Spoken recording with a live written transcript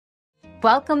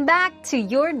Welcome back to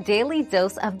your daily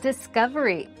dose of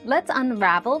discovery. Let's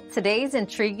unravel today's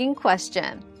intriguing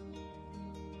question.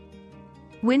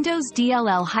 Windows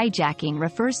DLL hijacking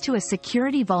refers to a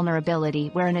security vulnerability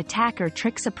where an attacker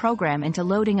tricks a program into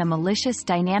loading a malicious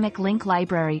dynamic link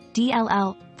library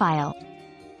 (DLL) file.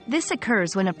 This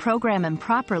occurs when a program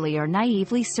improperly or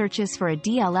naively searches for a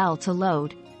DLL to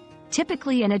load,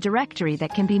 typically in a directory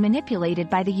that can be manipulated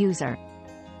by the user.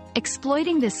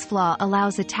 Exploiting this flaw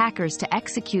allows attackers to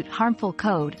execute harmful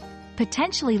code,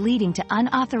 potentially leading to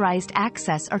unauthorized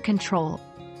access or control.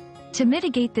 To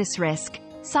mitigate this risk,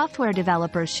 software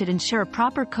developers should ensure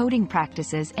proper coding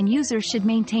practices and users should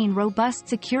maintain robust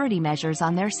security measures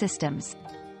on their systems.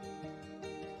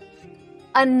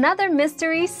 Another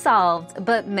mystery solved,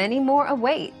 but many more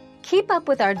await. Keep up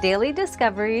with our daily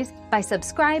discoveries by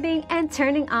subscribing and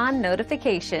turning on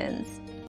notifications.